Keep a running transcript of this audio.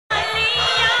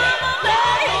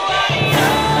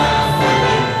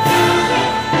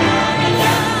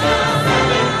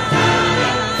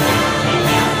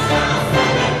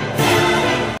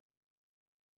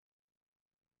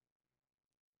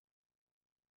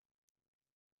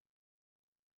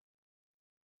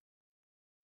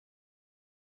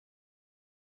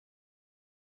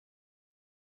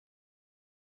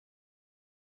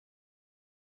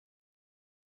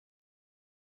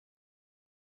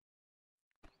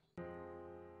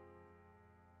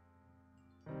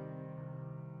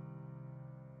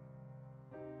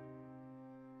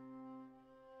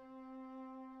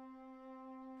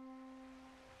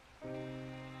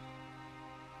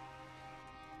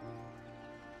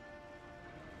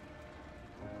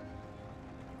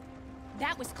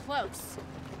That was close.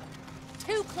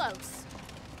 Too close.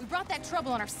 We brought that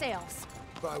trouble on ourselves.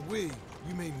 By we,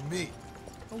 you mean me.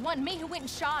 It wasn't me who went and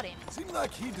shot him. Seemed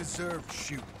like he deserved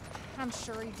shooting. I'm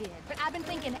sure he did. But I've been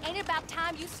thinking, ain't it about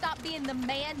time you stop being the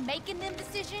man making them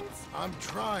decisions? I'm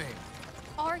trying.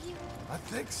 Are you? I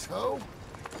think so.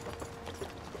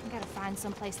 We gotta find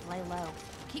someplace to lay low.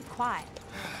 Keep quiet.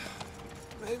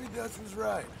 Maybe Dutch was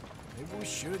right. Maybe we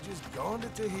should have just gone to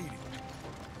Tahiti.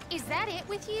 Is that it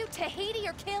with you? Tahiti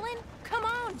or killing? Come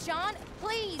on, John.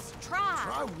 Please, try.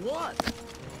 Try what?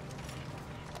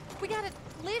 We gotta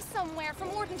live somewhere for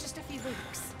more than just a few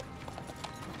weeks.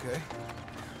 Okay.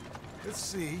 Let's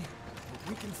see what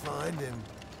we can find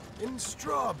in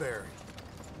Strawberry.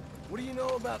 What do you know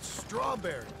about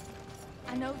Strawberry?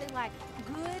 I know they like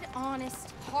good,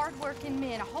 honest, hard-working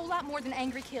men a whole lot more than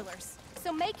angry killers.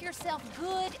 So make yourself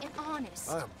good and honest.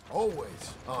 I'm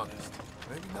always honest.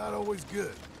 Maybe not always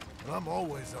good, but I'm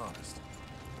always honest.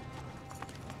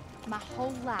 My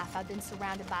whole life I've been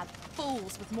surrounded by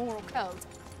fools with moral codes.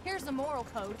 Here's the moral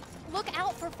code. Look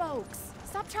out for folks.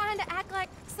 Stop trying to act like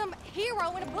some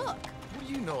hero in a book. What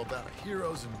do you know about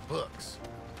heroes and books?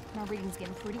 My reading's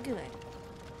getting pretty good.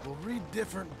 We'll read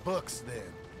different books then.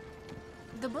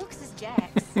 The books is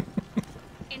Jack's.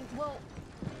 And, well,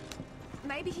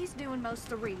 maybe he's doing most of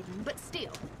the reading, but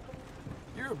still.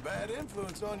 You're a bad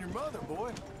influence on your mother,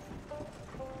 boy.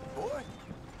 Boy?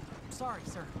 Sorry,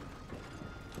 sir.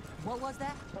 What was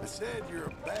that? I said you're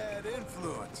a bad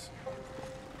influence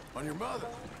on your mother.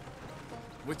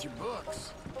 With your books.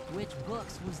 Which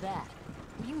books was that?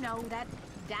 You know, that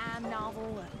dime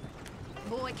novel,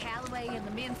 Boy Calloway and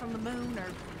the Men from the Moon,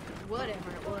 or whatever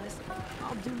it was.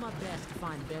 I'll do my best to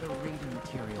find better reading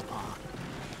material, Pa.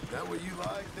 Is that what you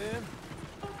like, then?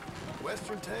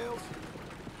 Western tales?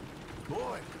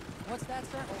 Boy, What's that,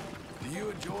 sir? do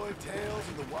you enjoy tales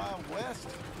of the Wild West?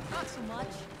 Not so much.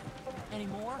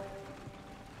 Anymore.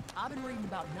 I've been reading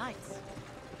about knights.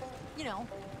 You know,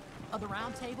 of the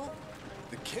Round Table.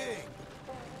 The king.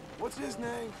 What's his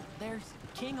name? There's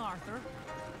King Arthur,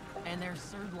 and there's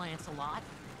Sir Lancelot,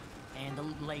 and the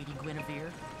Lady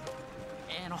Guinevere,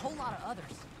 and a whole lot of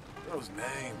others. Those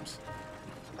names.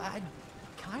 I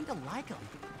kinda like them.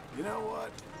 You know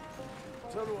what?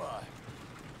 So do I.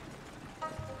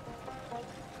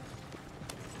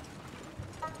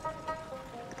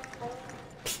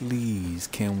 Please,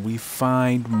 can we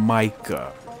find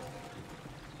Micah?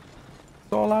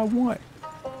 That's all I want.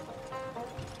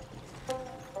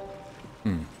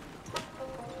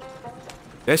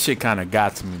 That shit kind of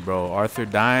got to me, bro. Arthur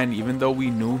dying, even though we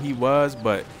knew he was,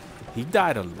 but he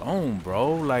died alone,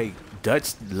 bro. Like,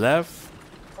 Dutch left.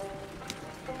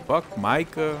 Fuck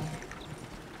Micah.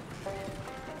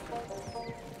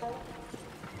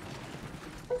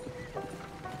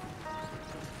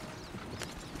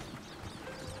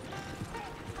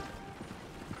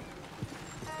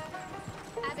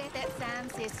 I bet that sign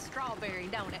says Strawberry,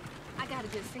 don't it? I got a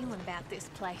good feeling about this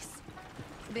place.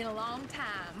 Been a long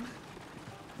time.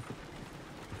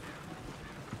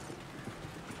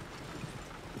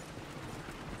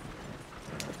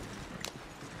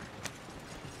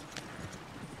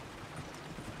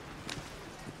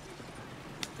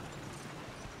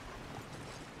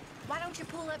 Why don't you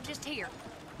pull up just here?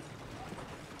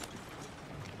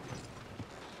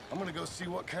 I'm gonna go see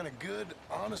what kind of good,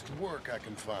 honest work I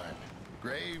can find.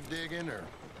 Grave digging or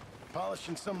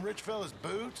polishing some rich fella's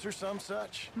boots or some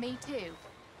such. Me too.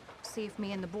 See if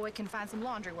me and the boy can find some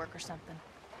laundry work or something.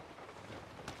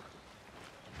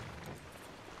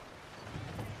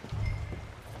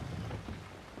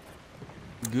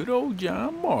 Good old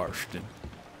John Marston.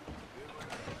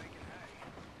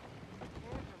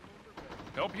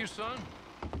 Help you, son?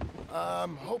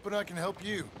 I'm hoping I can help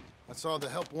you. I saw the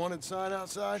help wanted sign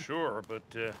outside. Sure, but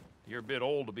you're a bit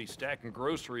old to be stacking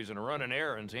groceries and running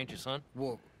errands, ain't you, son?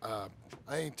 Well,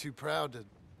 I ain't too proud to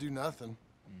do nothing.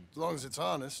 As long as it's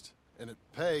honest and it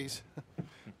pays.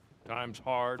 Time's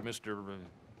hard, Mr.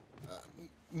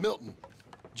 Milton.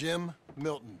 Jim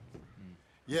Milton.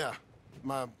 Yeah,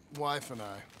 my wife and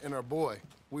I, and our boy,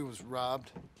 we was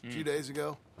robbed a few days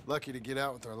ago. Lucky to get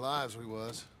out with our lives, we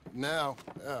was. Now,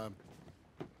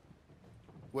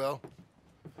 well,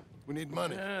 we need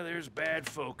money. There's bad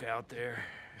folk out there.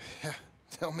 Yeah,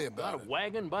 tell me Got about a it.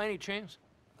 wagon by any chance?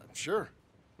 Sure.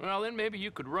 Well, then maybe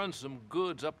you could run some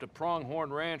goods up to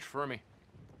Pronghorn Ranch for me.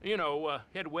 You know,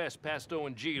 head west past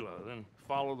Owanjila, then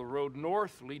follow the road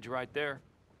north, leads you right there.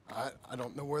 I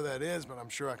don't know where that is, but I'm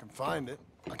sure I can find it.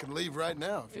 I can leave right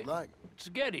now if you'd like. It's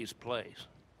Getty's place.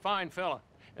 Fine fella.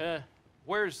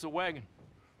 Where's the wagon?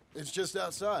 It's just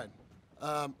outside.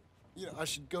 You know, I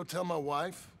should go tell my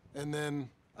wife, and then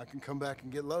I can come back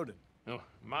and get loaded. No,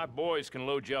 my boys can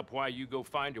load you up while you go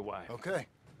find your wife. Okay.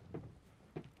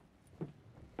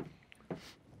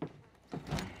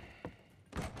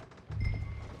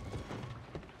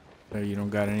 You don't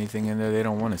got anything in there they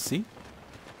don't want to see?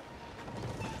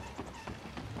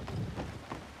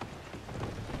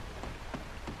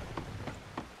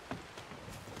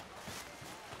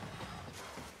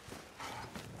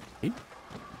 Hey.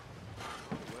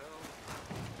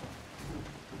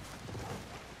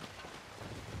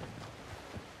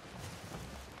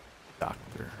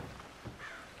 Doctor.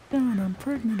 John, I'm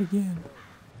pregnant again.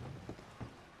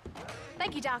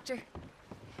 Thank you, Doctor.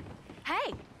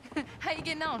 Hey, how you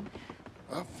getting on?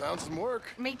 I found some work.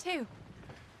 Me too.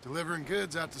 Delivering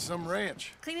goods out to some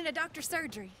ranch. Cleaning a doctor's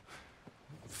surgery.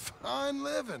 Fine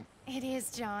living. It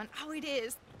is, John. Oh, it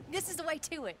is. This is the way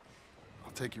to it.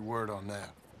 I'll take your word on that.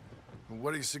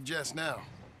 What do you suggest now?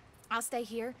 I'll stay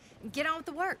here and get on with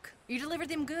the work. You deliver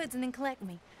them goods and then collect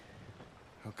me.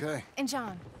 Okay. And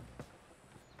John,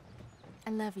 I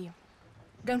love you.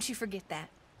 Don't you forget that.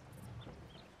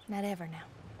 Not ever now.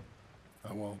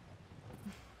 I won't.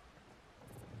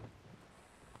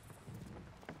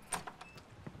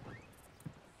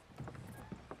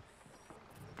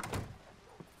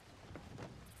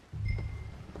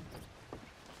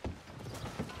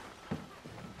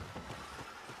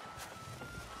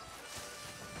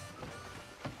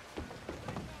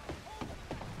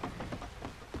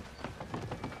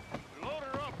 We loaded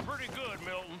her up pretty good,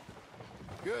 Milton.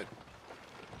 Good.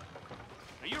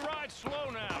 Now you ride slow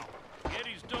now.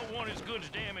 Yetis don't want his goods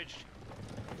damaged.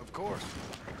 Of course.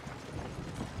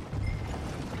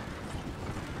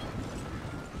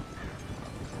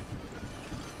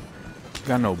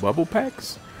 Got no bubble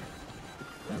packs?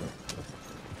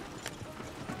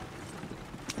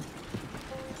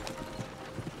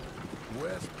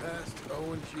 West past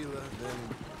Owen Sheila,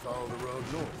 then follow the road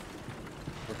north.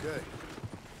 Okay.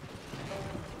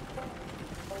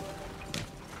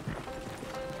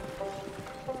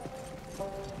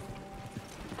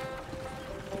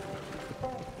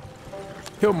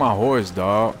 Kill my horse,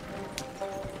 dog.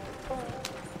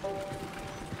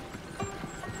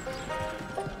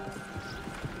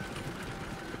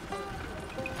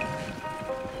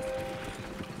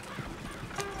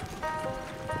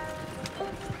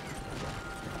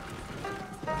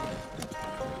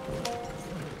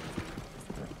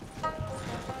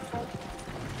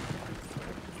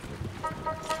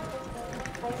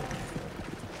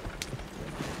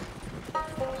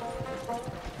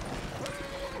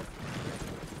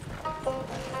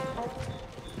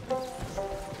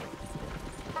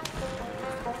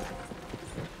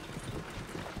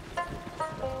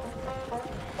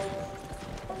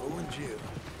 Owen Sheila.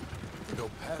 We go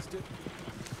past it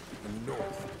and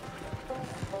north.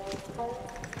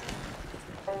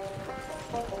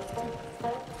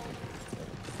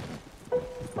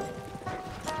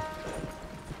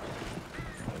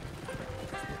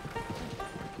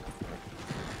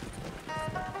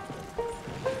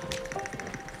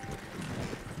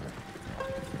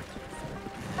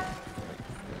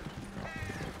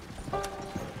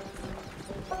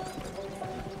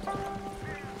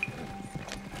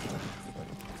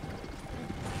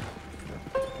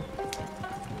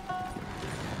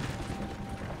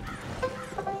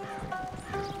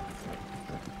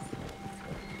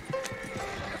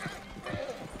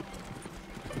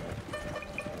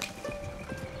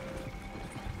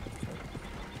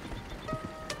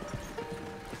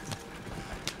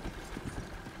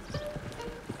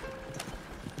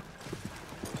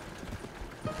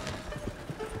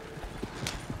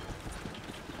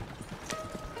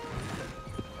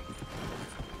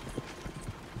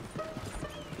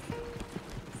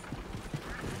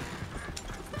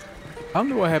 I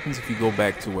wonder what happens if you go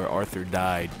back to where Arthur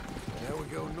died. Now we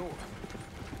go north.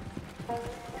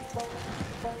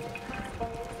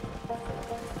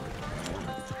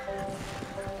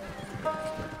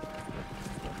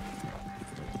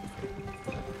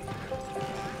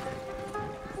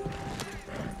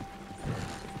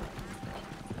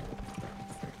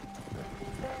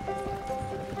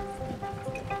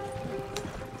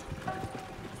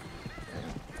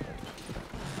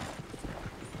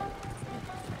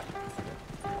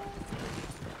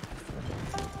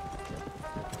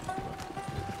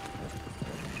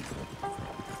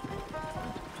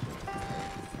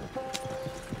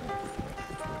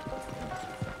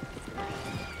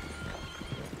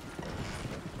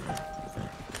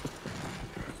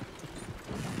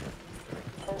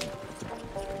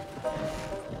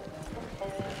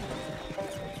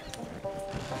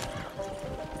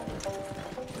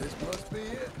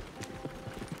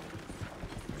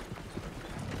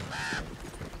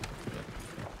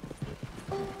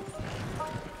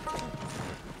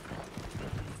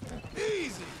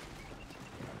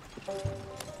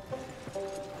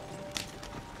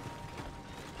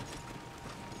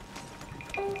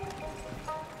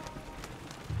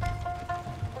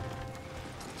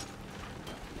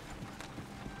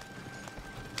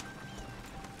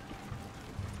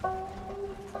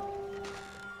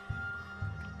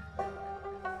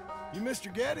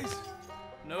 Mr. Geddes?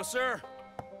 No, sir.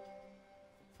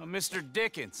 I'm Mr.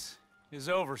 Dickens, his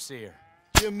overseer.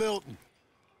 Jim Milton.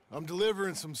 I'm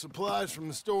delivering some supplies from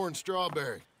the store in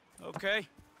Strawberry. Okay.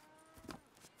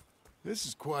 This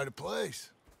is quite a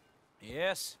place.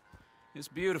 Yes, it's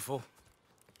beautiful.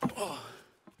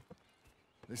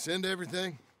 They send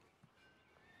everything?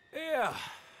 Yeah,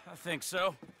 I think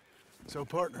so. So,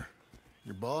 partner,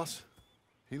 your boss,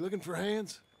 he looking for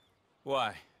hands?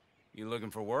 Why? You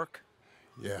looking for work?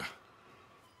 Yeah.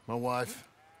 My wife,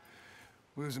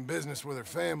 we was in business with her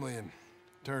family and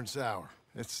turned sour.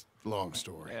 It's a long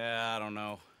story. Yeah, I don't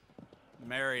know.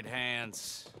 Married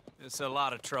hands. It's a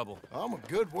lot of trouble. I'm a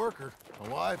good worker. My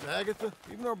wife, Agatha,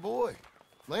 even our boy,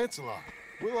 Lancelot.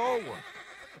 We'll all work.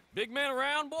 Big man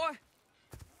around, boy?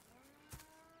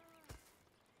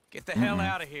 Get the hell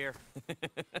out of here.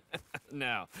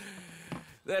 Now,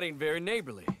 that ain't very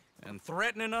neighborly. And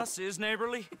threatening us is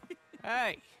neighborly?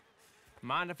 Hey,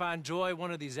 Mind if I enjoy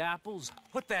one of these apples?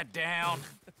 put that down.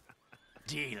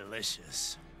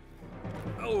 Delicious.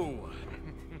 Oh.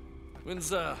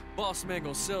 When's boss man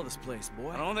gonna sell this place, boy?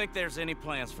 I don't think there's any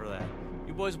plans for that.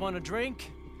 You boys want a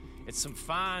drink? It's some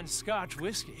fine Scotch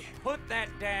whiskey. Put that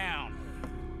down.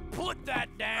 Put that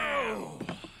down.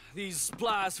 These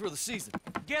supplies for the season.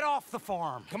 Get off the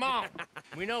farm. Come on.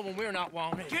 We know when we're not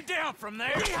wanted. Get down from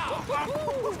there.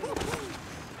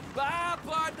 Bye,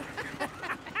 bud.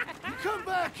 You come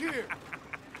back here!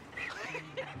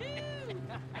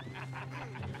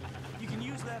 You can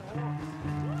use that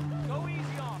horse. Go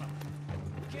easy on him.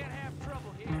 We can't have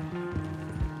trouble here.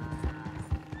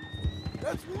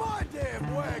 That's my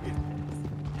damn wagon!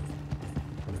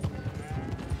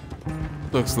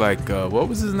 Looks like, what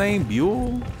was his name?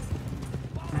 Buell?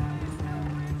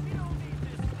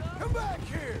 Come back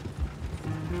here!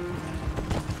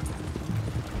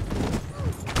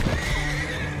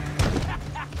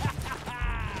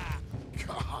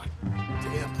 God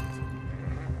damn it.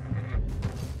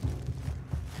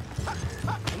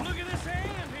 Look at this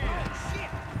hand here. Shit.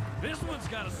 This one's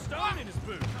got a stone in his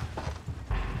boot.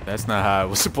 That's not how it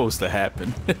was supposed to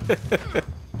happen.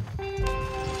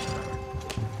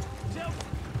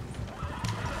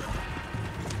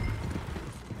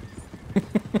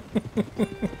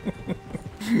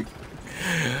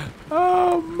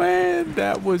 Oh man,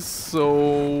 that was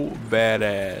so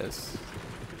badass.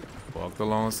 Walked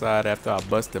alongside after I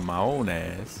busted my own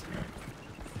ass.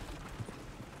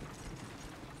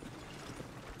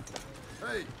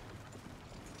 Hey!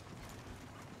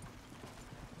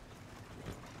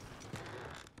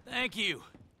 Thank you.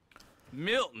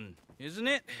 Milton, isn't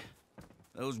it?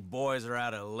 Those boys are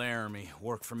out of Laramie,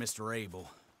 work for Mr. Abel.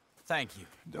 Thank you.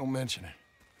 Don't mention it.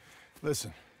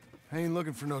 Listen, I ain't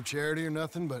looking for no charity or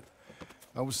nothing, but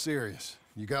I was serious.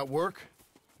 You got work?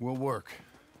 We'll work.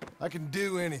 I can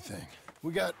do anything.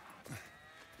 We got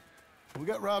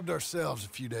robbed ourselves a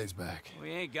few days back.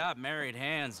 We ain't got married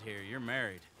hands here. You're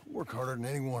married. Work harder than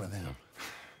any one of them.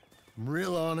 I'm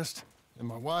real honest, and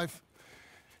my wife,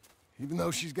 even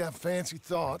though she's got fancy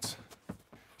thoughts,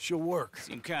 she'll work.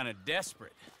 Seem kind of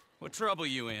desperate. What trouble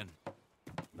you in?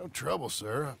 No trouble,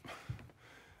 sir.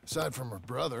 Aside from her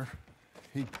brother,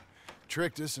 he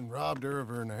tricked us and robbed her of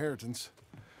her inheritance.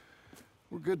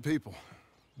 We're good people.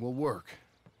 We'll work.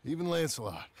 Even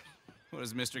Lancelot. What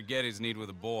does Mr. Geddes need with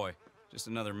a boy? Just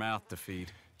another mouth to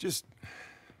feed. Just,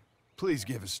 please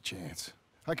give us a chance.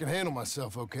 I can handle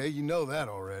myself okay, you know that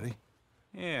already.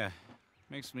 Yeah,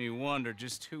 makes me wonder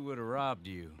just who would have robbed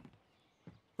you.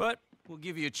 But we'll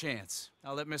give you a chance.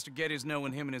 I'll let Mr. Geddes know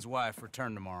when him and his wife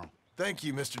return tomorrow. Thank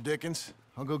you, Mr. Dickens.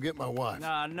 I'll go get my wife.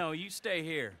 Nah, no, you stay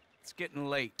here. It's getting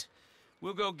late.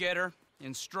 We'll go get her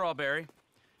in Strawberry.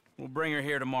 We'll bring her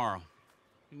here tomorrow.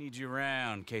 We need you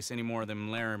around in case any more of them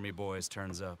Laramie boys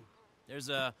turns up. There's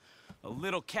a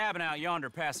little cabin out yonder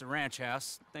past the ranch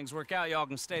house. Things work out, y'all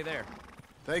can stay there.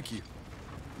 Thank you.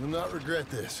 You'll not regret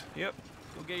this. Yep.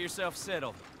 Go get yourself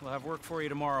settled. We'll have work for you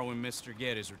tomorrow when Mr.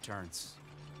 Geddes returns.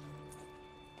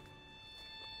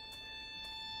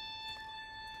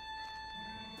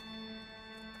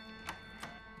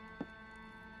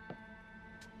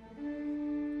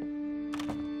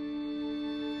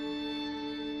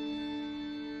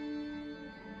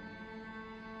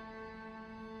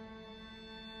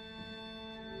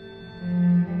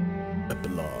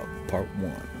 Epilogue Part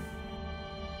 1.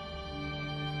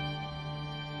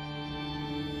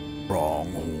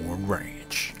 Pronghorn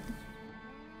Ranch.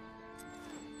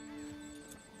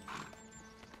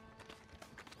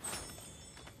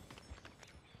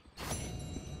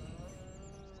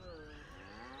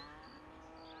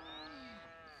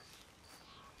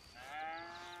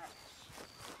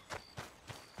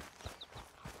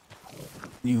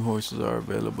 New horses are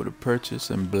available to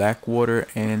purchase in Blackwater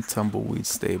and Tumbleweed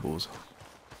stables.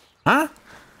 Huh?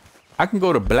 I can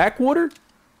go to Blackwater?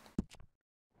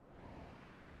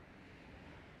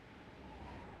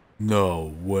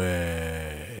 No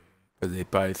way. Because they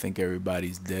probably think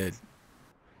everybody's dead.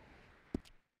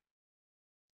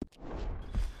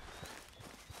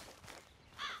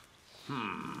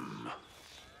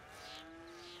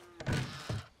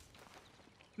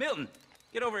 Milton,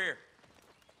 get over here.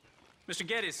 Mr.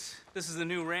 Geddes, this is the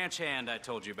new ranch hand I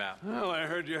told you about. Well, I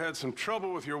heard you had some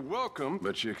trouble with your welcome,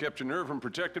 but you kept your nerve and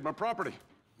protected my property.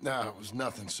 No, it was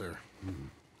nothing, sir.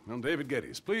 I'm David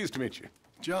Geddes. Pleased to meet you.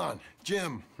 John,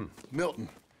 Jim, Milton.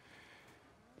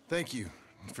 Thank you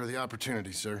for the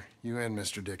opportunity, sir. You and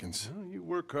Mr. Dickens. Well, you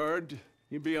work hard.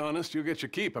 You be honest, you'll get your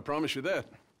keep. I promise you that.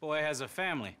 Boy has a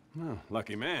family. Oh,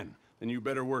 lucky man. Then you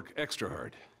better work extra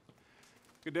hard.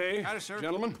 Good day, Howdy, sir.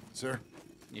 gentlemen. Sir?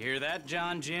 You hear that,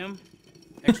 John Jim?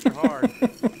 Extra hard.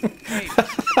 Hey,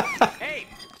 hey,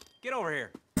 get over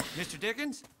here. Mr.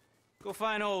 Dickens? Go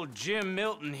find old Jim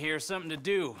Milton here something to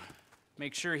do.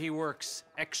 Make sure he works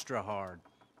extra hard.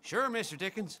 Sure, Mr.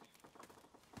 Dickens.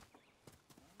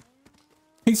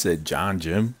 He said John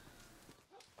Jim.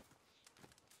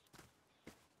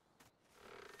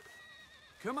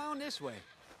 Come on this way.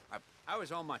 I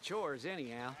was on my chores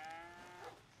anyhow.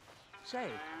 Say,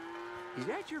 is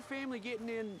that your family getting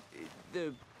in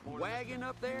the wagon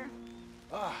up there?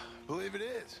 Ah, believe it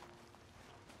is.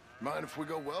 Mind if we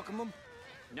go welcome them?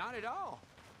 Not at all.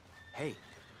 Hey,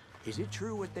 is it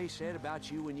true what they said about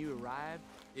you when you arrived?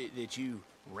 That you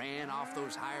ran off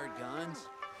those hired guns?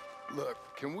 Look,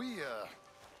 can we,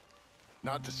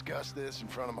 not discuss this in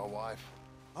front of my wife?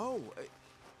 Oh,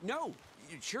 no,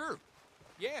 sure.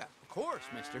 Yeah, of course,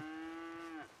 mister.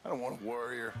 I don't want to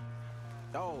worry her.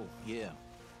 Oh, yeah.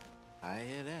 I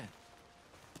hear that.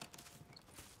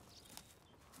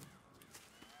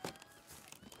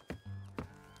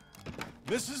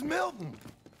 Mrs. Milton!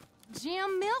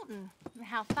 Jim Milton.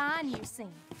 How fine you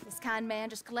seem. This kind man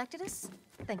just collected us.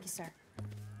 Thank you, sir.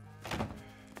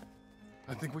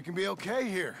 I think we can be okay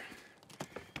here.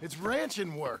 It's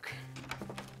ranching work.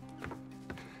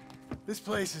 This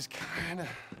place is kinda...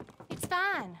 It's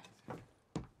fine.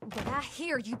 But I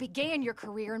hear you began your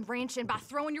career in ranching by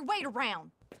throwing your weight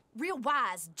around. Real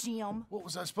wise, Jim. What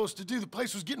was I supposed to do? The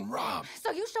place was getting robbed.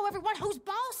 So you show everyone who's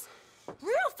boss?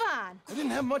 Real fine. I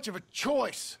didn't have much of a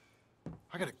choice.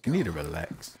 I gotta go. You need to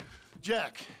relax.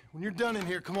 Jack, when you're done in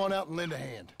here, come on out and lend a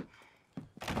hand.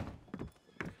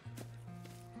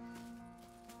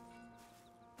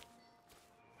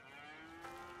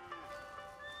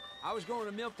 I was going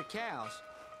to milk the cows.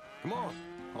 Come on,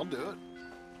 I'll do it.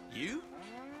 You?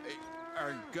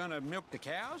 Are gonna milk the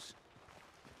cows?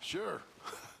 Sure.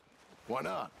 Why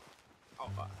not? Oh,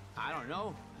 I don't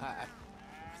know. I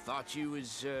thought you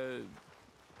was,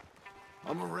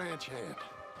 I'm a ranch hand.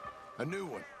 A new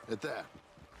one, at that.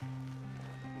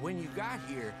 When you got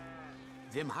here,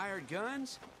 them hired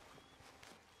guns?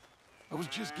 I was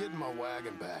just getting my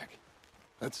wagon back.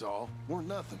 That's all. Weren't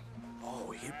nothing.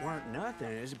 Oh, it weren't nothing.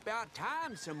 It was about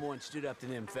time someone stood up to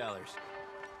them fellers.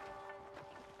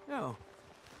 No.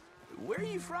 Where are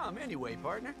you from, anyway,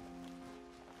 partner?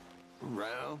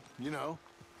 Around, you know.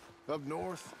 Up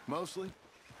north, mostly.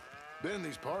 Been in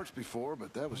these parts before,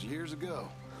 but that was years ago.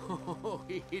 Oh,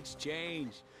 it's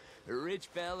changed. The rich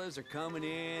fellas are coming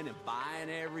in and buying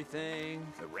everything,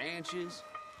 the ranches.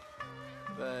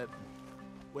 But,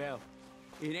 well,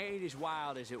 it ain't as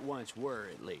wild as it once were,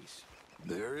 at least.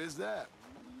 There is that.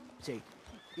 Say,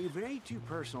 if it ain't too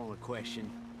personal a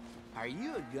question, are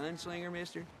you a gunslinger,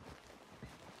 mister?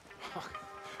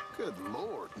 Good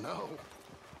Lord, no.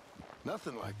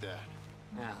 Nothing like that.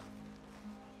 Now,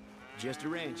 just a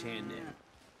ranch hand then.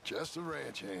 Just a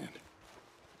ranch hand.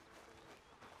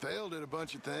 Failed at a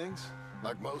bunch of things,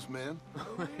 like most men.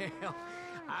 Well,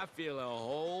 I feel a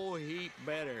whole heap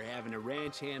better having a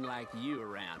ranch hand like you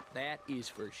around. That is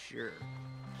for sure.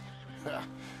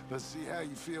 Let's see how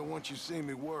you feel once you see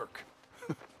me work.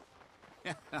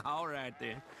 All right,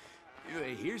 then.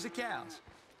 Here's the cows.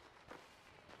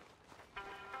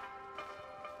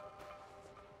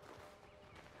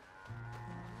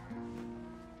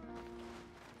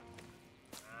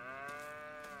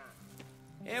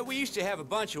 Yeah, we used to have a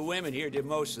bunch of women here did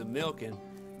most of the milking.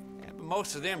 Yeah, but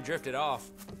most of them drifted off.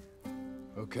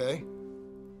 Okay.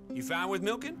 You fine with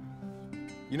milking?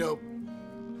 You know,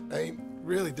 I ain't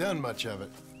really done much of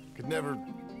it. Could never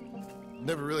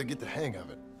really get the hang of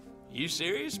it. You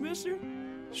serious, mister?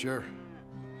 Sure.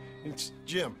 It's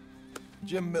Jim.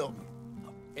 Jim Milton.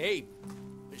 Hey,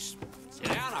 just sit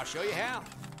down, I'll show you how.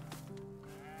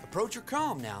 Approach her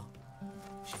calm now.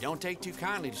 She don't take too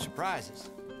kindly to surprises.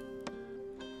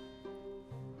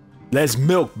 Let's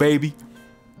milk, baby.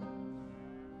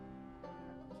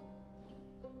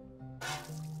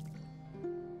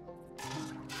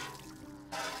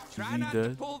 Try not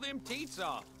to pull them teats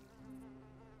off.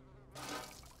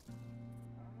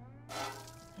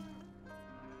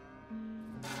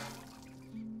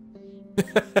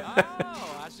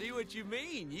 Oh, I see what you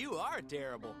mean. You are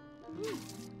terrible.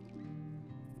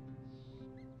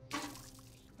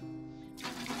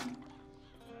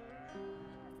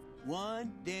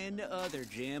 One, then the other,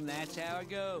 Jim. That's how it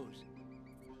goes.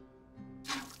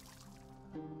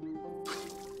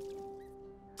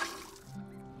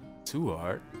 Too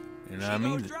hard. You know She what I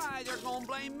mean? goes dry, they're gonna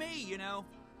blame me, you know.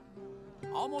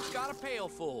 Almost got a pail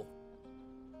full.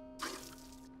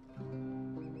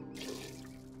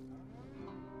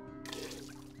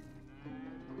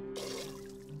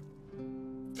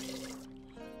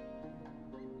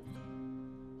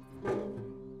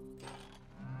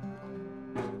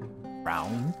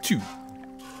 Round 2.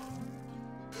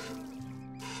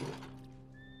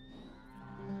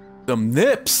 Some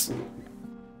nips.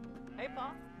 Hey,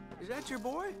 Pa. Is that your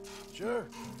boy? Sure.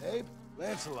 Abe,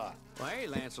 Lancelot. Well, hey,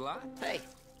 Lancelot. Hey.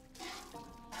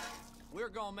 We're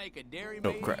gonna make a dairy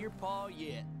Oh, maid crap. of your paw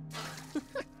yet.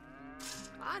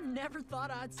 I never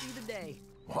thought I'd see the day.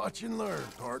 Watch and learn,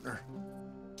 partner.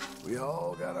 We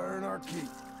all gotta earn our keep.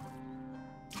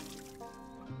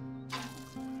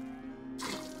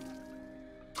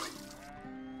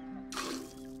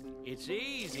 It's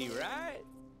easy, right?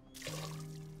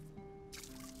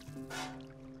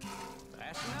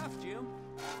 That's enough, Jim.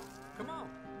 Come on.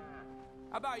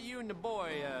 How about you and the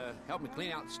boy help me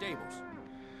clean out the stables?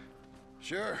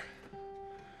 Sure.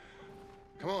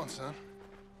 Come on, son.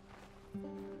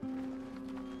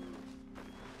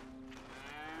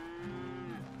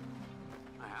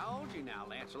 How old you now,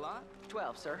 Lancelot?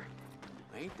 12, sir.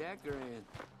 Ain't that grand?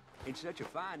 It's such a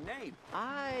fine name.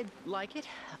 I like it.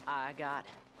 I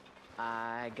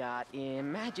got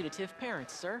imaginative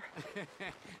parents, sir.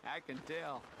 I can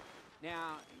tell.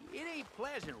 Now, it ain't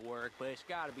pleasant work, but it's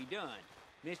gotta be done.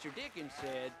 Mr. Dickens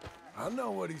said... I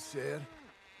know what he said.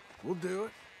 We'll do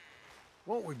it.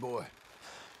 Won't we, boy?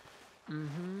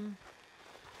 Mm-hmm.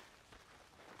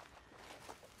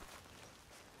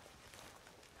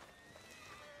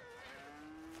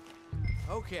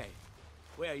 Okay.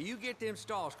 Well, you get them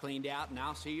stalls cleaned out, and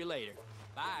I'll see you later.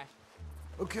 Bye.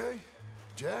 Okay.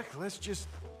 Jack, let's just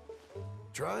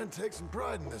try and take some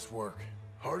pride in this work,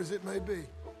 hard as it may be.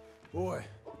 Boy,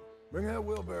 bring that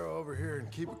wheelbarrow over here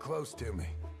and keep it close to me.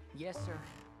 Yes, sir.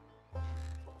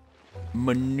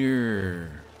 Manure.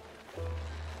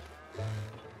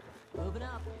 Moving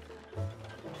up.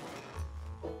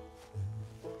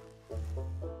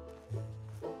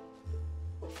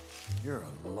 You're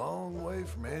a long way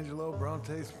from Angelo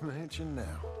Bronte's mansion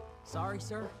now. Sorry,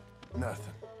 sir.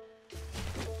 Nothing.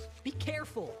 Be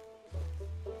careful.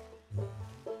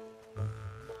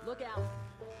 Look out.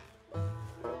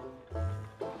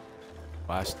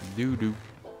 Watch the doo-doo.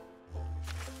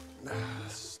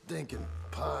 Stinking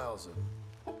piles of...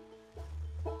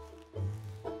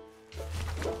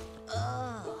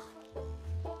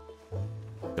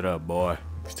 Shut up, boy.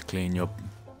 Used to clean your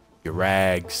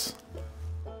rags.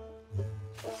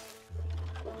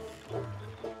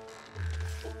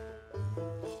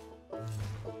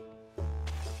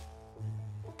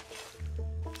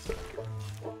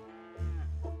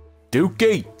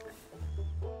 Dookie!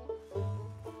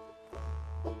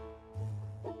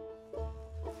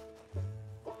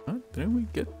 Huh? Didn't we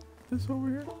get this over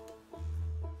here?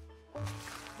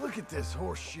 Look at this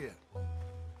horse shit.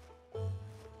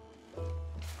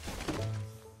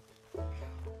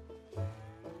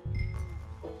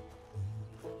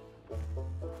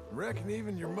 Reckon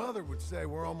even your mother would say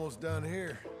we're almost done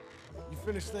here. You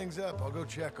finish things up, I'll go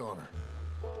check on her.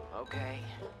 Okay.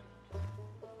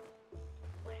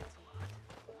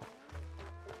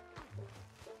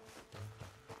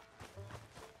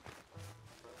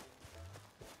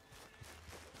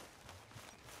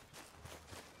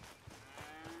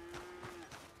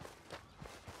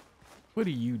 What are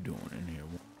you doing in here?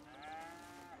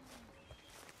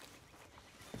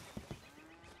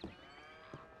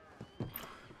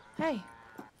 Hey,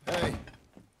 Hey,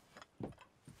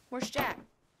 where's Jack?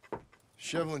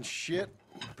 shoveling shit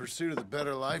in pursuit of the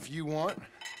better life you want?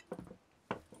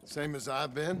 Same as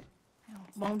I've been?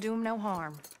 Won't do him no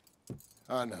harm.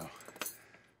 I know.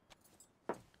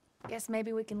 Guess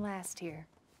maybe we can last here.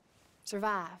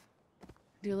 Survive.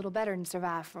 Do a little better than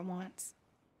survive for once.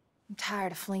 I'm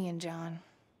tired of fleeing, John.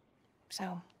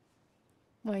 So,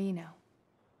 well, you know.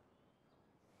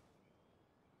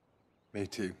 Me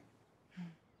too.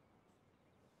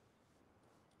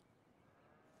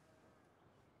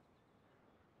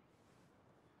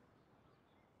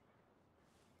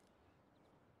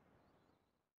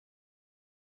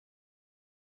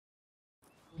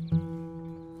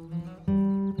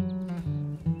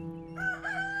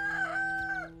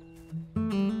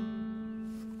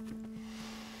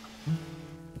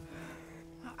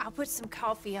 I'll put some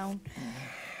coffee on.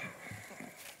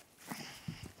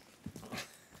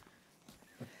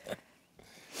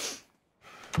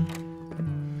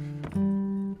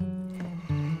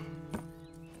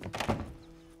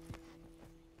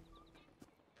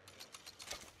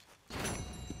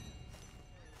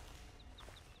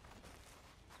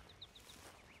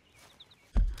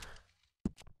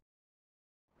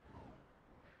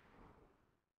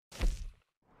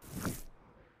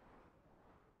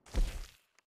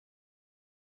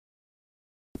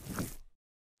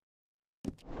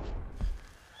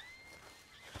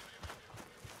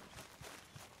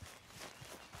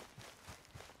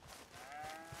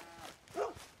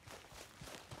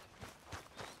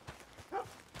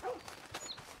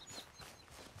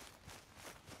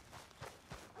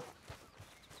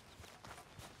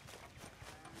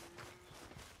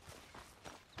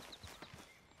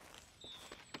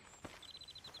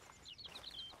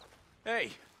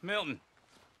 Hey, Milton.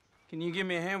 Can you give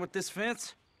me a hand with this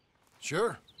fence?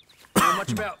 Sure. Know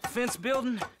much about fence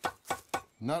building?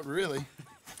 Not really.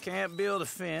 Can't build a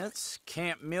fence,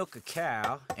 can't milk a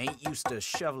cow, ain't used to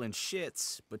shoveling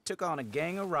shits, but took on a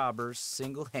gang of robbers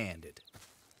single-handed.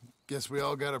 Guess we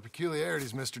all got our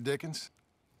peculiarities, Mr. Dickens.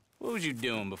 What was you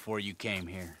doing before you came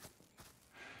here?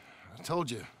 I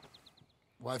told you.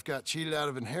 Wife got cheated out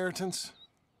of inheritance.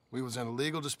 We was in a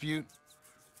legal dispute.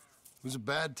 It was a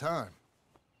bad time.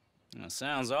 That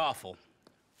sounds awful,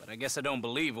 but I guess I don't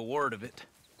believe a word of it.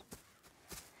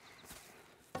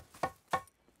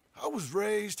 I was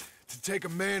raised to take a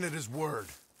man at his word,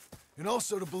 and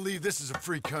also to believe this is a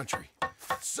free country.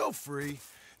 So free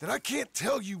that I can't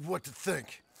tell you what to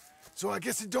think. So I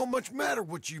guess it don't much matter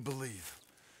what you believe.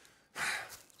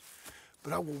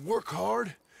 But I will work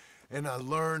hard, and I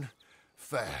learn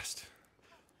fast.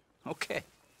 Okay.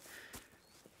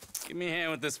 Give me a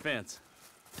hand with this fence.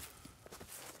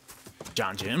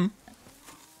 John Jim?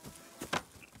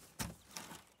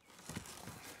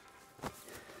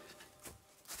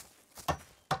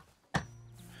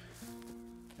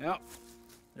 Yep.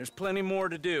 There's plenty more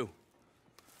to do.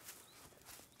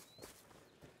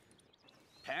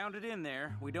 Pound it in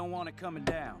there. We don't want it coming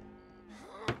down.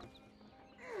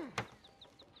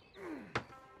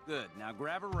 Good. Now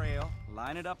grab a rail,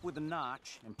 line it up with a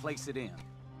notch, and place it in.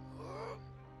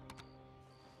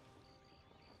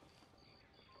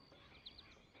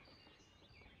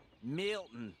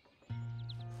 Milton.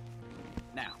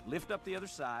 Now, lift up the other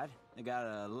side. They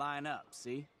gotta line up,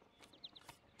 see?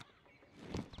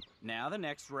 Now the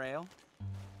next rail.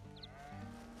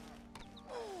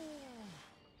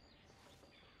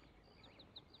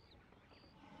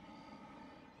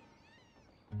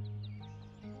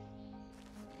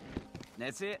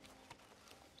 That's it.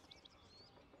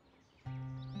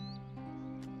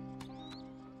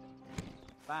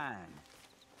 Fine.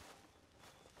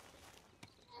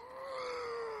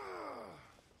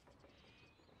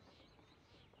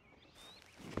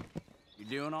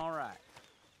 You're doing all right.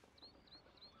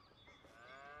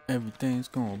 Everything's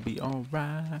gonna be all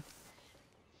right.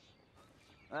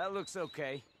 That looks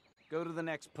okay. Go to the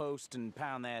next post and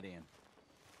pound that in.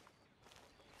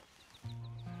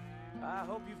 I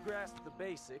hope you've grasped the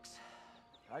basics.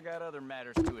 I got other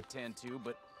matters to attend to,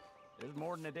 but there's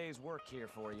more than a day's work here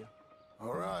for you.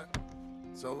 All right.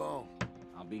 So long.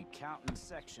 I'll be counting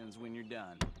sections when you're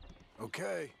done.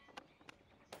 Okay.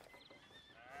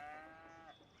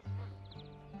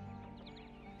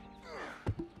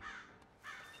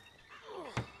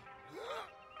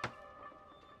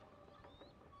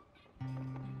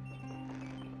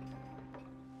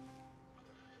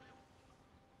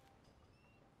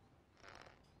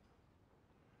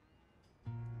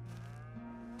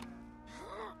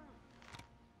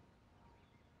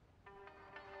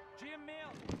 Jim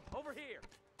Milton, over here.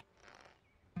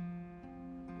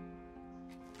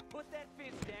 Put that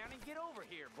fence down and get over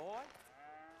here, boy.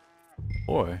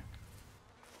 Boy.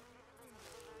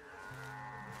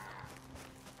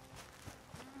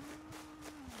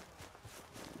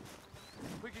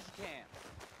 Quick as you can.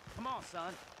 Come on,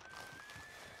 son.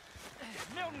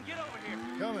 Milton, get over here.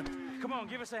 Coming. Come on,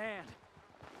 give us a hand.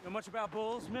 Know much about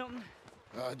bulls, Milton?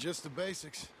 Just the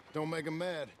basics. Don't make them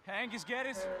mad. Angus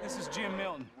Geddes, this is Jim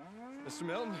Milton. Mr.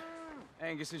 Milton?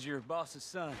 Angus is your boss's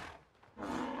son.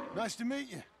 Nice to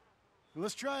meet you.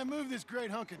 Let's try and move this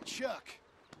great hunk of chuck.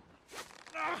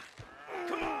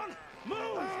 Come on,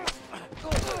 move!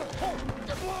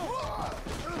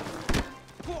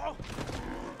 Whoa.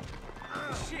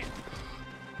 Shit!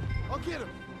 I'll get him.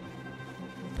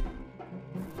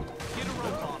 Get a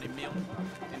rope on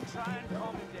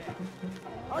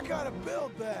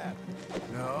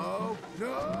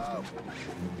go.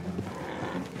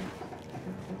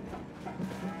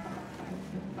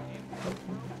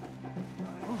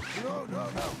 No, no,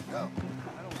 no, no.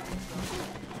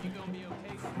 You gonna be okay?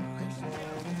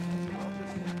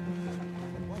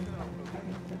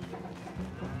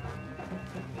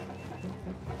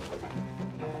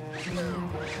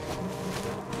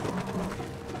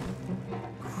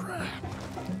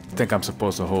 I think I'm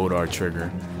supposed to hold our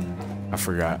trigger. I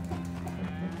forgot.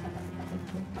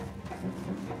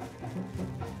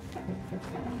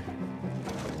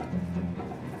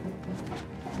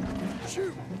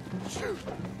 Shoot! Shoot!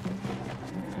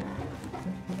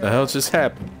 The hell just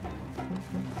happened?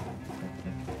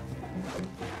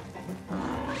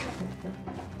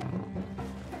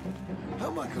 How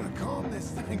am I gonna calm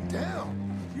this thing down?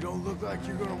 You don't look like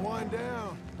you're gonna wind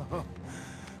down.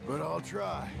 But I'll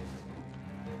try.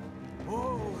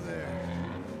 Whoa there.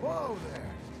 Whoa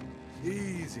there.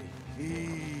 Easy,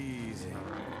 easy.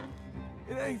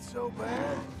 It ain't so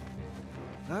bad.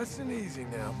 Nice and easy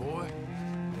now, boy.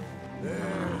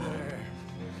 There.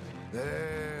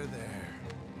 There.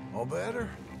 All better?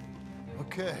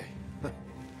 Okay.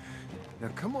 Now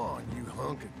come on, you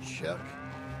hunk of chuck.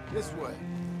 This way.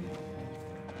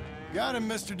 Got him,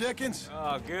 Mr. Dickens.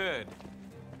 Oh, good.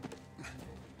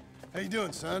 How you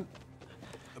doing, son?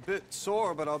 A bit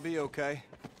sore, but I'll be okay.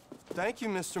 Thank you,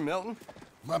 Mr. Milton.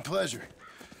 My pleasure.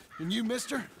 And you,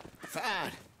 mister?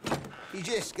 Fine. He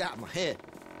just got my head.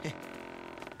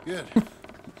 Good.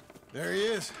 There he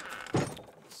is.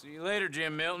 See you later,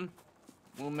 Jim Milton.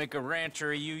 We'll make a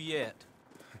rancher of you yet.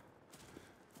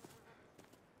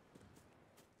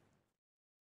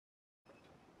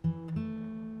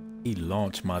 He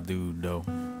launched my dude, though.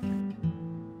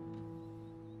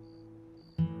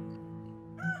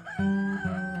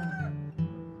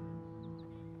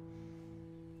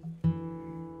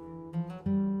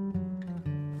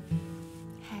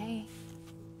 Hey.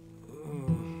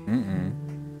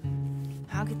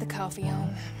 I'll get the coffee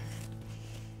on.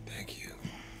 Thank you.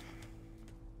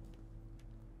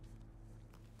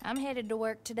 I'm headed to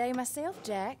work today myself,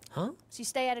 Jack. Huh? So you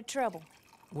stay out of trouble.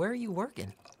 Where are you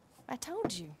working? I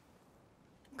told you.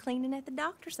 I'm cleaning at the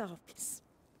doctor's office.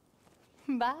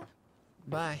 Bye.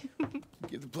 Bye.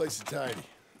 Give the place a tidy.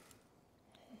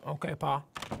 Okay, Pa.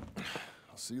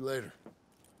 I'll see you later.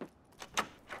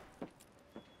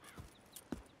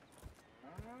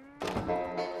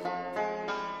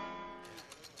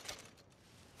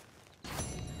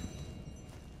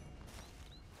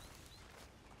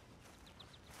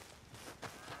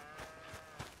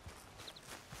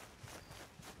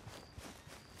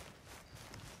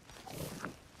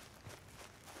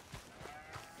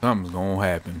 Something's gonna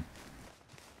happen.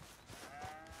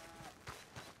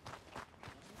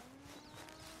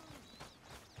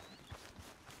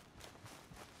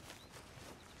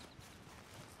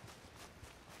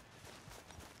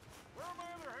 Where are my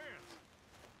other hands?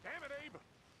 Damn it, Abe.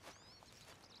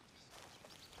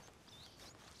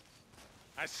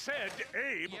 I said,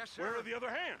 Abe, Yes, sir. where are the other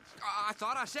hands? I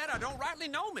thought I said I don't rightly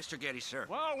know, Mr. Getty, sir.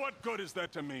 Well, what good is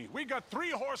that to me? We got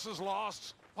 3 horses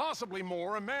lost, possibly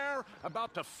more, a mare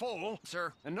about to foal.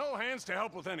 Sir. And no hands to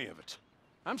help with any of it.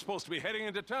 I'm supposed to be heading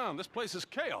into town. This place is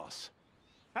chaos.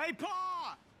 Hey,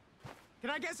 Pa!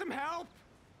 Can I get some help?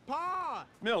 Pa!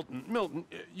 Milton,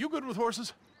 you good with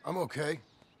horses? I'm okay.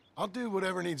 I'll do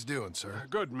whatever needs doing, sir.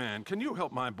 Good man. Can you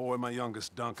help my boy, my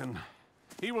youngest Duncan?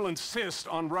 He will insist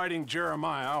on riding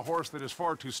Jeremiah, a horse that is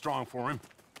far too strong for him.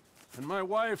 And my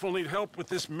wife will need help with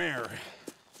this mare.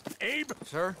 Abe?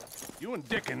 Sir? You and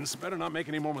Dickens better not make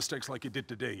any more mistakes like you did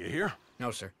today, you hear?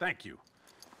 No, sir. Thank you.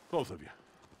 Both of you.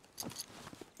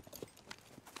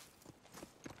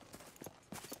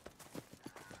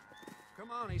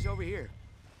 Come on, he's over here.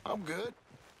 I'm good.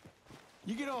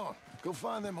 You get on. Go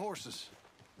find them horses.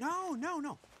 No.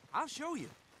 I'll show you.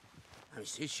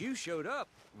 Since you showed up,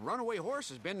 runaway horse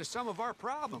has been to some of our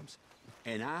problems.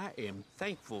 And I am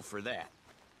thankful for that.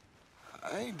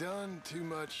 I ain't done too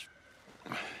much.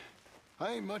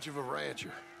 I ain't much of a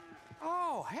rancher.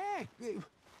 Oh, heck.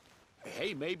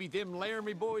 Hey, maybe them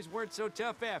Laramie boys weren't so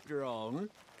tough after all, huh?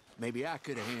 Maybe I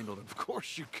could have handled them. Of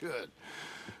course you could.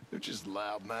 They're just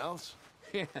loudmouths.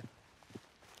 Yeah.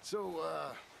 So,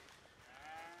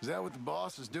 is that what the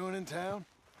boss is doing in town?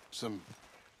 Some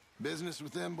business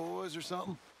with them boys or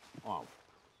something? Oh,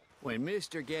 when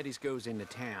Mr. Geddes goes into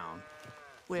town,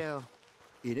 well,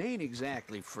 it ain't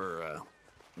exactly for,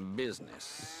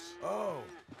 business. Oh.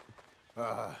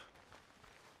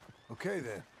 Okay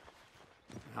then.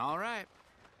 All right.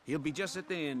 He'll be just at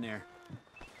the end there.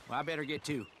 Well, I better get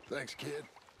to. Thanks, kid.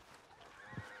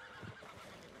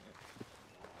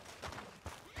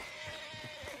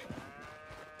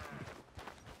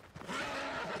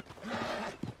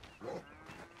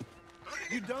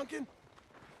 You Duncan?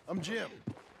 I'm Jim.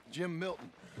 Jim Milton.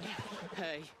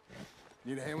 Hey.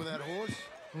 Need a hand with that horse?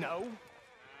 No.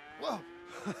 Whoa.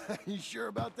 You sure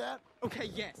about that?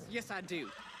 Okay, yes. Yes, I do.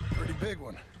 Pretty big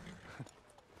one.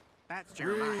 That's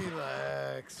Jeremiah.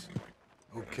 Relax.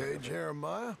 Okay,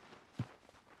 Jeremiah.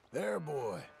 There,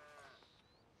 boy.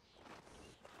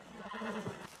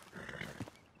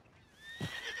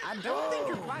 I don't think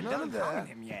you're quite none done of that. calling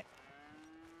him yet.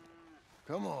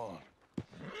 Come on.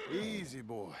 Easy,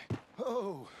 boy.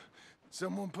 Oh,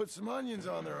 someone put some onions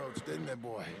on their oats, didn't they,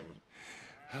 boy?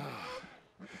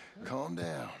 Calm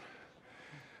down.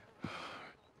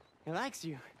 He likes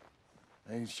you.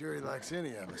 I ain't sure he likes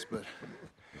any of us, but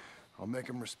I'll make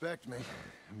him respect me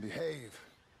and behave.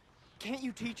 Can't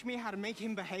you teach me how to make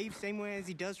him behave same way as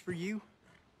he does for you?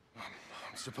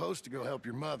 I'm supposed to go help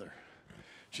your mother.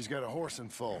 She's got a horse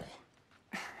and foal.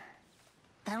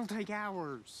 That'll take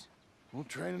hours. Well,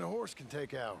 training a horse can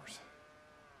take hours.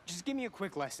 Just give me a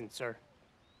quick lesson, sir.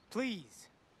 Please.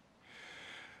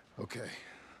 Okay.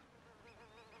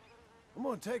 I'm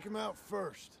gonna take him out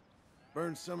first.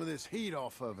 Burn some of this heat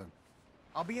off of him.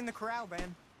 I'll be in the corral,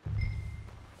 Ben.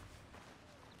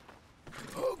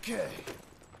 Okay.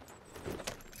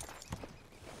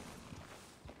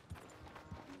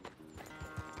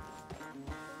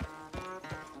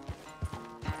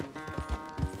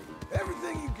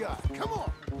 Everything you got. Come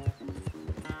on.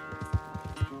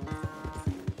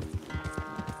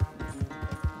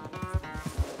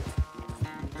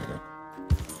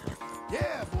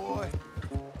 Yeah, boy.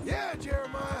 Yeah,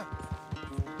 Jeremiah.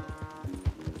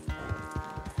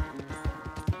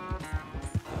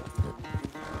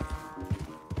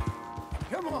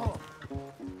 Come on.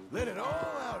 Let it all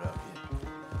out of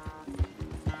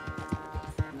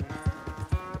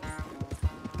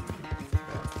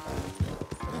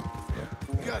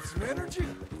you. You got some energy?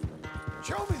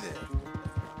 Show me then.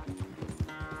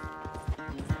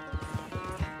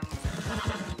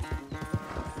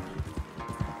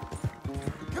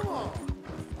 Come on.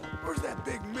 Where's that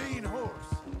big mean horse?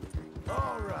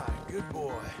 All right, good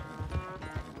boy.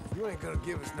 You ain't gonna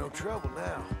give us no trouble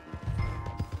now.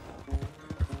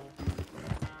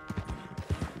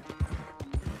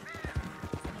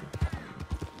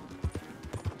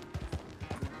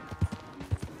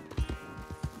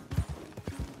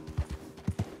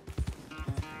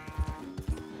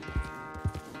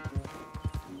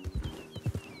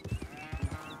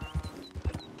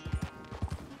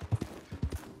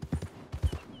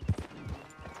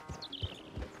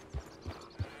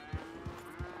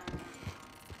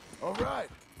 All right.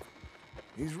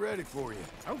 He's ready for you.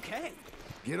 Okay.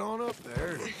 Get on up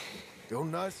there and go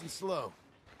nice and slow.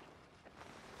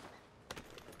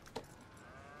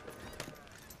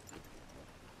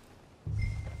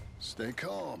 Stay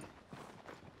calm.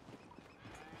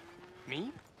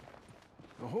 Me?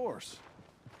 The horse.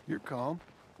 You're calm.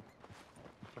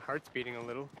 My heart's beating a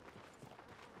little.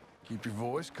 Keep your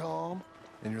voice calm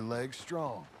and your legs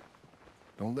strong.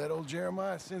 Don't let old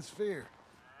Jeremiah sense fear.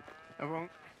 I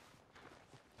won't.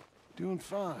 Doing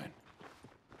fine.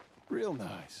 Real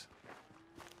nice.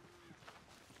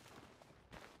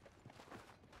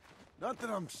 Not that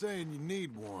I'm saying you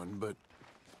need one, but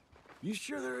you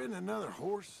sure there isn't another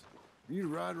horse for you to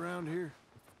ride around here?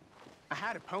 I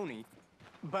had a pony,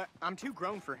 but I'm too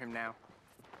grown for him now.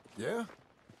 Yeah?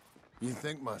 You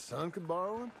think my son could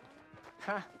borrow him?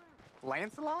 Huh.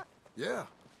 Lancelot? Yeah.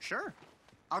 Sure.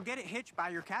 I'll get it hitched by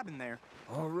your cabin there.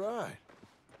 All right.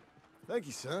 Thank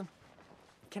you, son.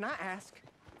 Can I ask,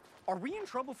 are we in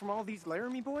trouble from all these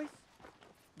Laramie boys?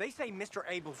 They say Mr.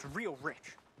 Abel's real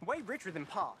rich, way richer than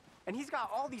Pa, and he's got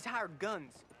all these hired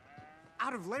guns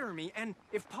out of Laramie, and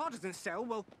if Pa doesn't sell,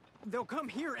 well, they'll come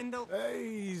here and they'll... Hey,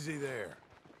 easy there.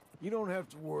 You don't have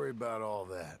to worry about all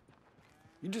that.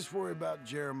 You just worry about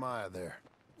Jeremiah there.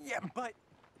 Yeah, but...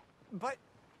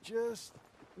 Just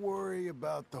worry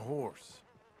about the horse,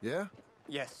 yeah?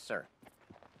 Yes, sir.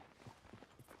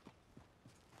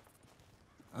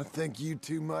 I think you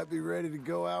two might be ready to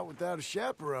go out without a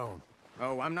chaperone.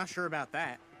 Oh, I'm not sure about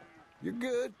that. You're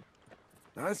good.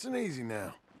 Nice and easy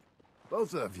now.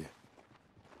 Both of you.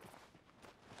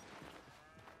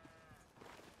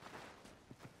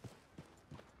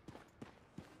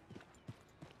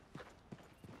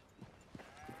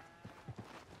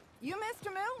 You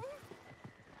Mr. Milton?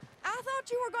 I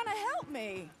thought you were gonna help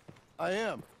me. I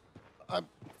am. I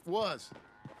was.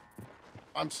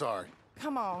 I'm sorry.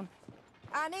 Come on.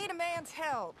 I need a man's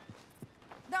help.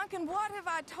 Duncan, what have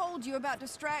I told you about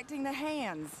distracting the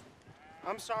hands?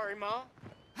 I'm sorry, Ma.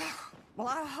 Well,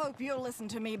 I hope you'll listen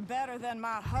to me better than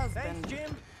my husband. Thanks,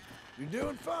 Jim. You're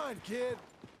doing fine, kid.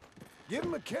 Give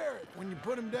him a carrot when you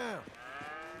put him down.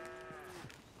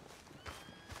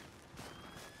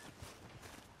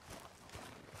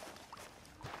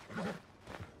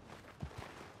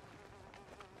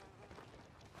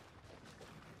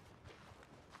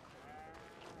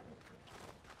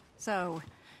 So,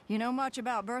 you know much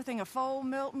about birthing a foal,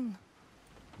 Milton?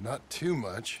 Not too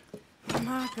much.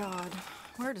 My God,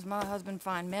 where does my husband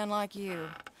find men like you?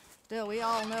 Still, we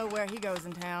all know where he goes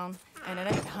in town, and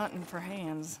it ain't hunting for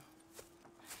hands.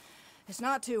 It's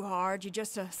not too hard. You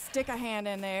just stick a hand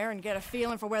in there and get a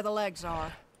feeling for where the legs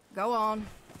are. Go on.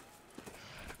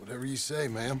 Whatever you say,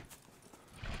 ma'am.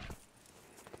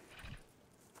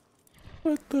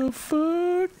 What the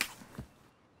fuck?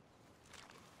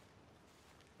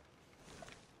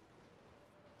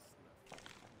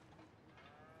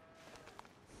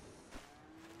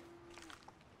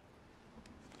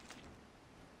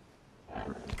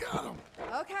 Got him.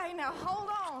 Okay, now hold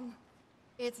on.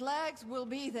 Its legs will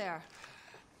be there.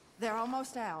 They're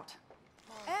almost out.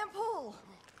 And pull.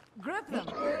 Grip them.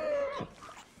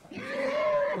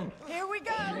 Here we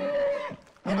go.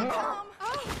 It'll come.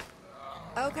 Oh.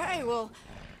 Okay, well,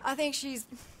 I think she's...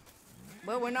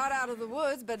 Well, we're not out of the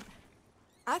woods, but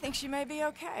I think she may be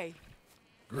okay.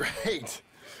 Great.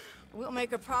 We'll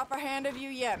make a proper hand of you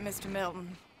yet, Mr.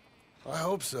 Milton. I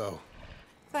hope so.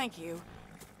 Thank you.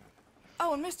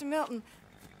 Oh, and Mr. Milton,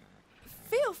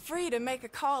 feel free to make a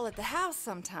call at the house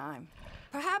sometime.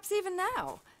 Perhaps even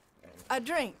now. A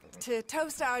drink to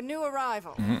toast our new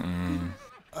arrival.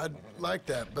 I'd like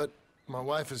that, but my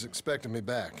wife is expecting me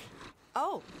back.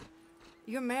 Oh,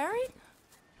 you're married?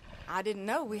 I didn't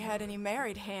know we had any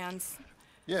married hands.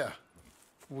 Yeah.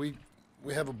 We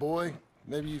have a boy.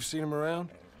 Maybe you've seen him around?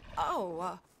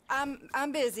 Oh,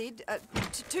 I'm busy.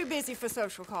 Too busy for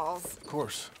social calls. Of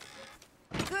course.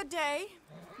 Good day,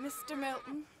 Mr.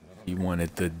 Milton. He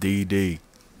wanted the DD.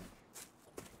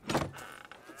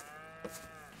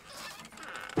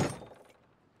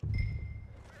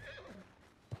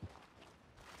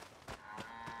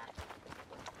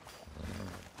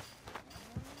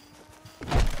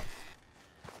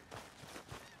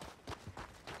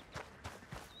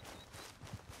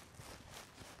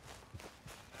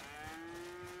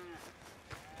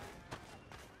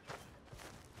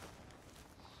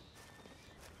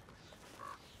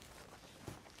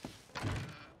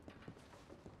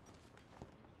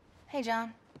 Hey,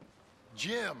 John.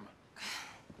 Jim.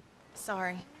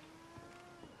 Sorry.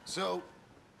 So,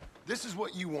 this is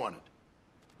what you wanted.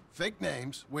 Fake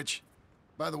names, which,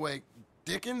 by the way,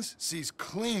 Dickens sees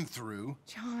clean through.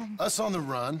 John. Us on the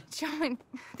run. John,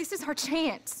 this is our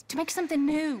chance to make something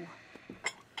new.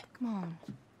 Come on.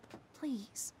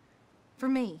 Please. For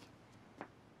me.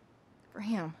 For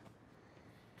him.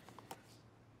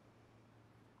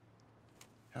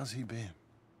 How's he been?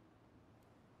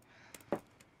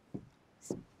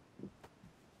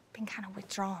 Been kind of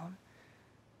withdrawn.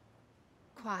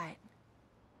 Quiet.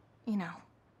 You know.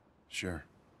 Sure.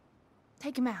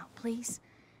 Take him out, please.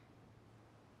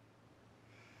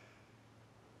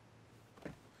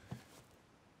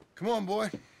 Come on,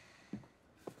 boy.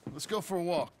 Let's go for a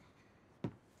walk.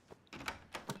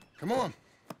 Come on.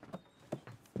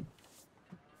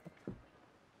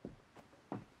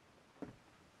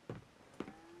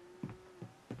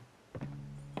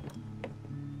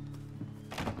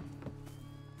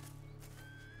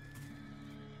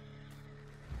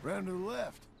 Round to the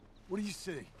left. What do you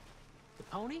see? The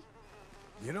pony?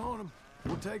 Get on him.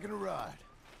 We're taking a ride.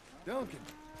 Duncan,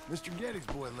 Mr. Getty's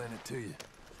boy lent it to you.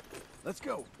 Let's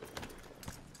go.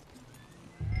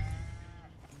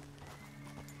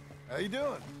 How you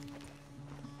doing?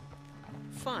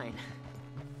 Fine.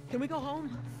 Can we go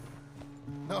home?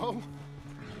 No.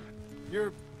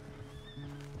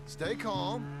 Stay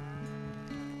calm.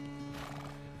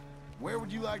 Where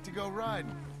would you like to go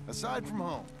riding, aside from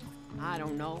home? I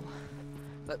don't know.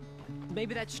 But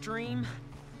maybe that stream?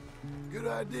 Good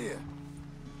idea.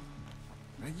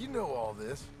 Now, you know all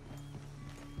this.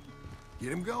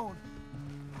 Get him going.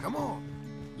 Come on.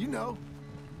 You know.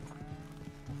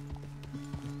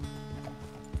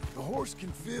 The horse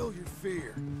can feel your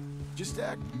fear. Just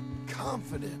act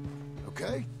confident,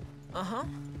 okay? Uh-huh.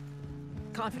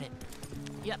 Confident.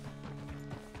 Yep.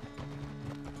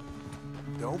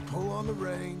 Don't pull on the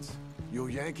reins. You'll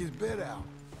yank his bit out.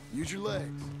 Use your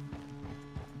legs.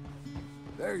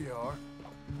 There you are.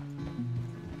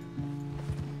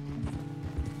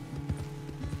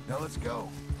 Now let's go.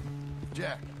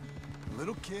 Jack, a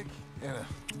little kick and a...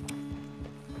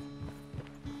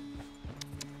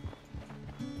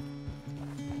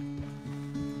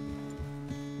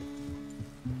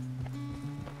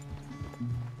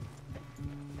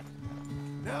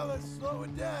 Now let's slow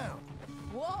it down.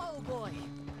 Whoa, boy.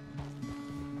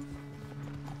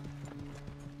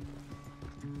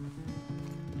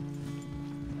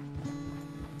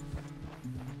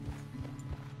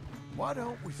 Why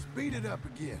don't we speed it up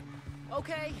again?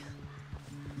 Okay.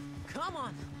 Come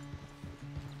on.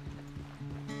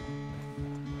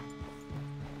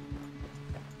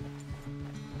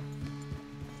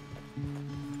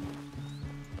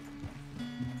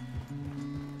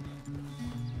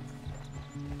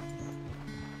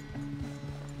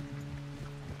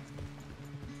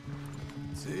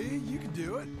 See, you can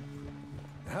do it.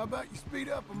 How about you speed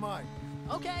up a mite?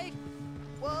 Okay.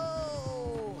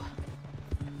 Whoa.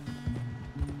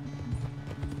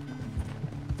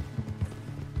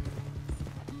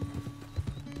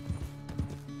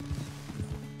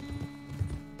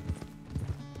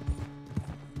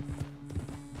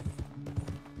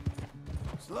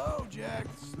 Slow, Jack,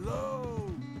 slow.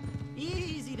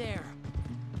 Easy there.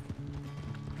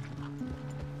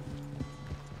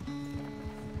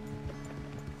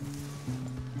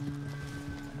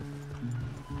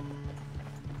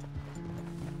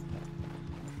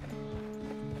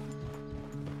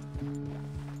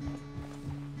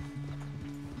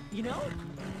 You know,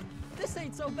 this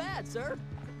ain't so bad, sir.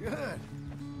 Good.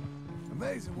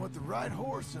 Amazing what the right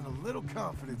horse and a little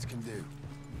confidence can do.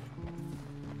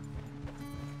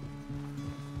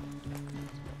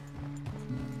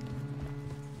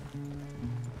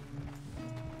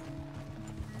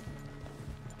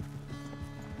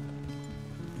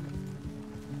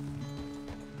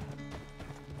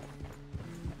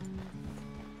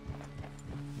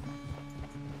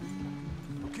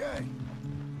 Okay,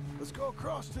 let's go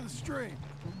across to the stream.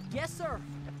 Yes, sir.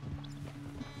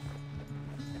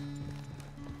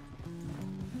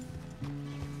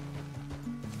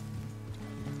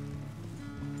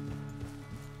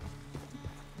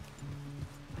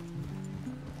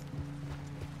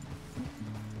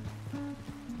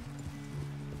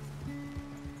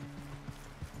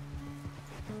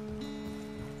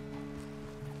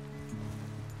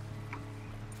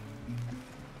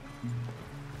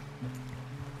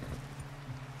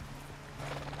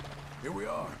 Here we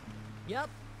are. Yep,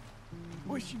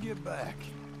 We should get back.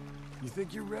 You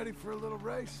think you're ready for a little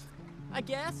race? I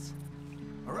guess.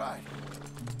 All right.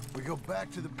 We go back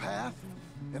to the path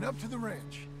and up to the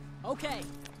ranch. Okay,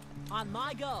 on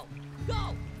my go.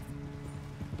 Go!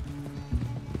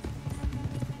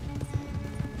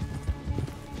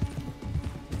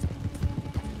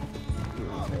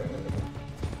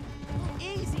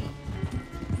 Easy!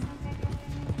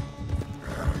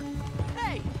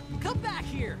 Hey, come back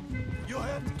here! You'll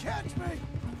have to catch me.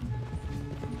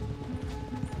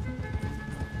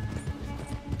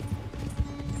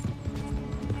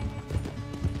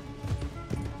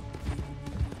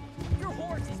 Your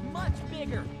horse is much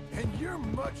bigger. And you're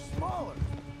much smaller,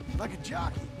 like a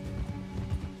jockey.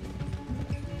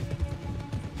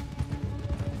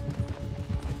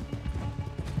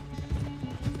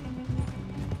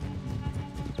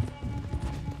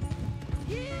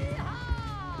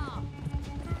 Yeehaw!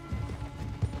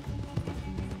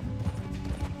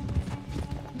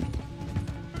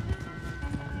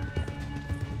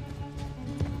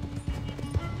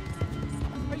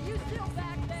 Are you still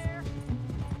back there?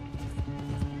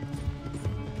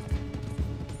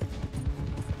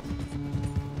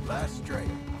 Last straight.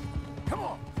 Come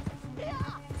on. Yeah!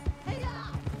 Hey-ya!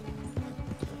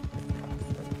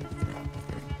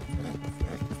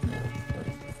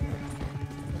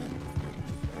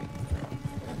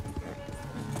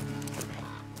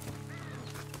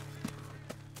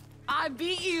 I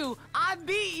beat you! I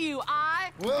beat you!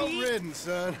 Well ridden,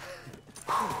 son.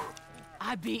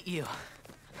 I beat you.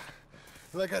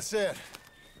 Like I said,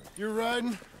 your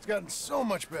riding has gotten so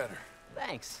much better.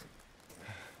 Thanks.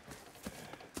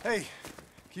 Hey,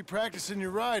 keep practicing your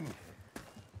riding.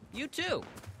 You too.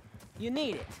 You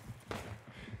need it.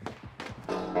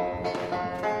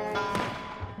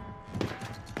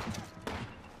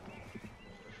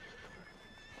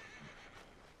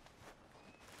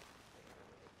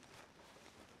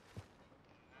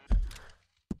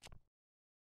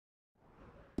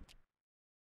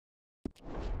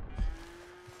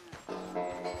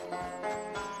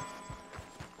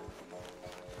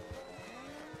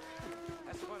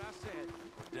 That's what I said.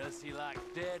 Does he like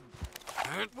dead?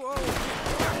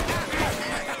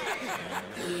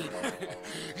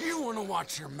 You want to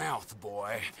watch your mouth,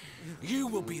 boy. You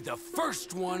will be the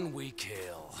first one we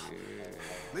kill.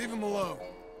 Leave him alone.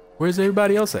 Where's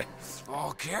everybody else at?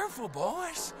 Oh, careful,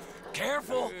 boys.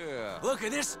 Careful. Look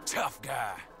at this tough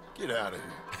guy. Get out of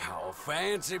here. Oh,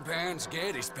 fancy pants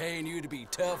Getty's paying you to be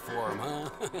tough for him, huh?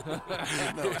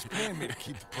 No, he's paying me to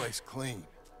keep the place clean.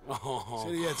 Oh.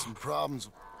 Said he had some problems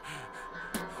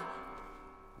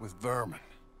with vermin.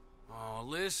 Oh, Now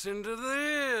listen to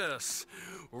this.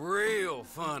 Real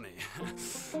funny.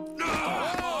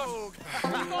 Oh!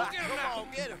 Come on,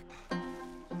 get him!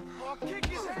 Oh, kick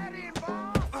his head in,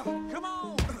 boss! Come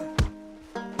on!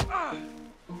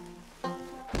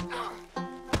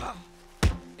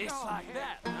 It's like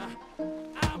that, huh?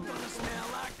 I'm gonna smell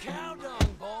like cow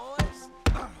dung, boys.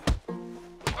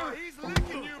 Oh, he's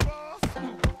licking you, boss!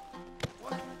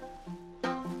 What?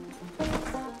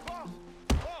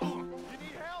 Whoa, you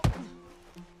need help?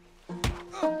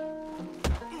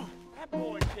 That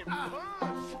boy can punch!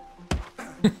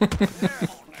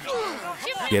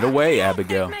 Get away,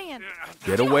 Abigail.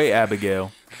 Get away,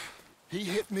 Abigail. He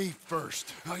hit me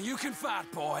first. Oh, you can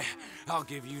fight, boy. I'll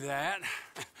give you that.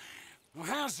 Well,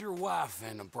 how's your wife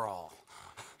in the brawl?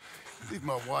 Leave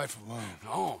my wife alone.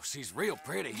 Oh, she's real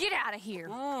pretty. Get out of here.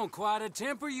 Oh, quite a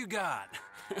temper you got.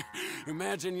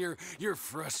 Imagine you're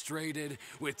frustrated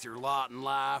with your lot in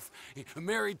life,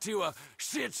 married to a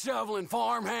shit-shoveling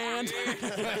farmhand.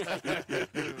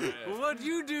 What'd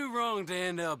you do wrong to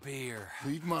end up here?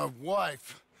 Leave my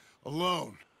wife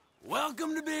alone.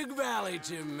 Welcome to Big Valley,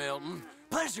 Jim Milton.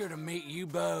 Pleasure to meet you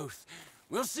both.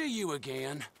 We'll see you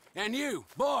again. And you,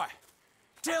 boy,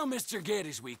 tell Mr.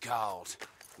 Geddes we called.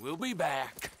 We'll be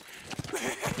back.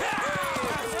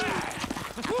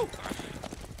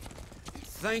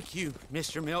 Thank you,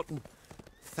 Mr. Milton.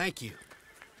 Thank you.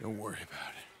 Don't worry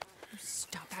about it.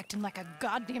 Stop acting like a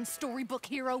goddamn storybook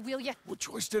hero, will ya? What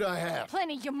choice did I have?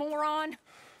 Plenty, you moron.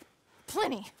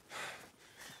 Plenty.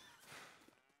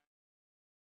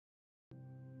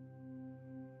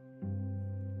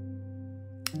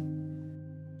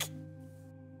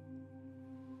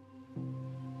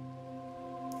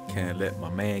 Can't let my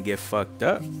man get fucked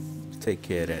up. Take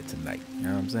care of that tonight. You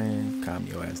know what I'm saying? Calm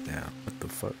your ass down. What the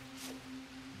fuck?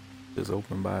 Just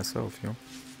open by itself, yo.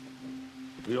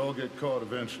 We all get caught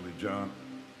eventually, John.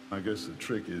 I guess the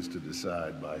trick is to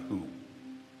decide by who.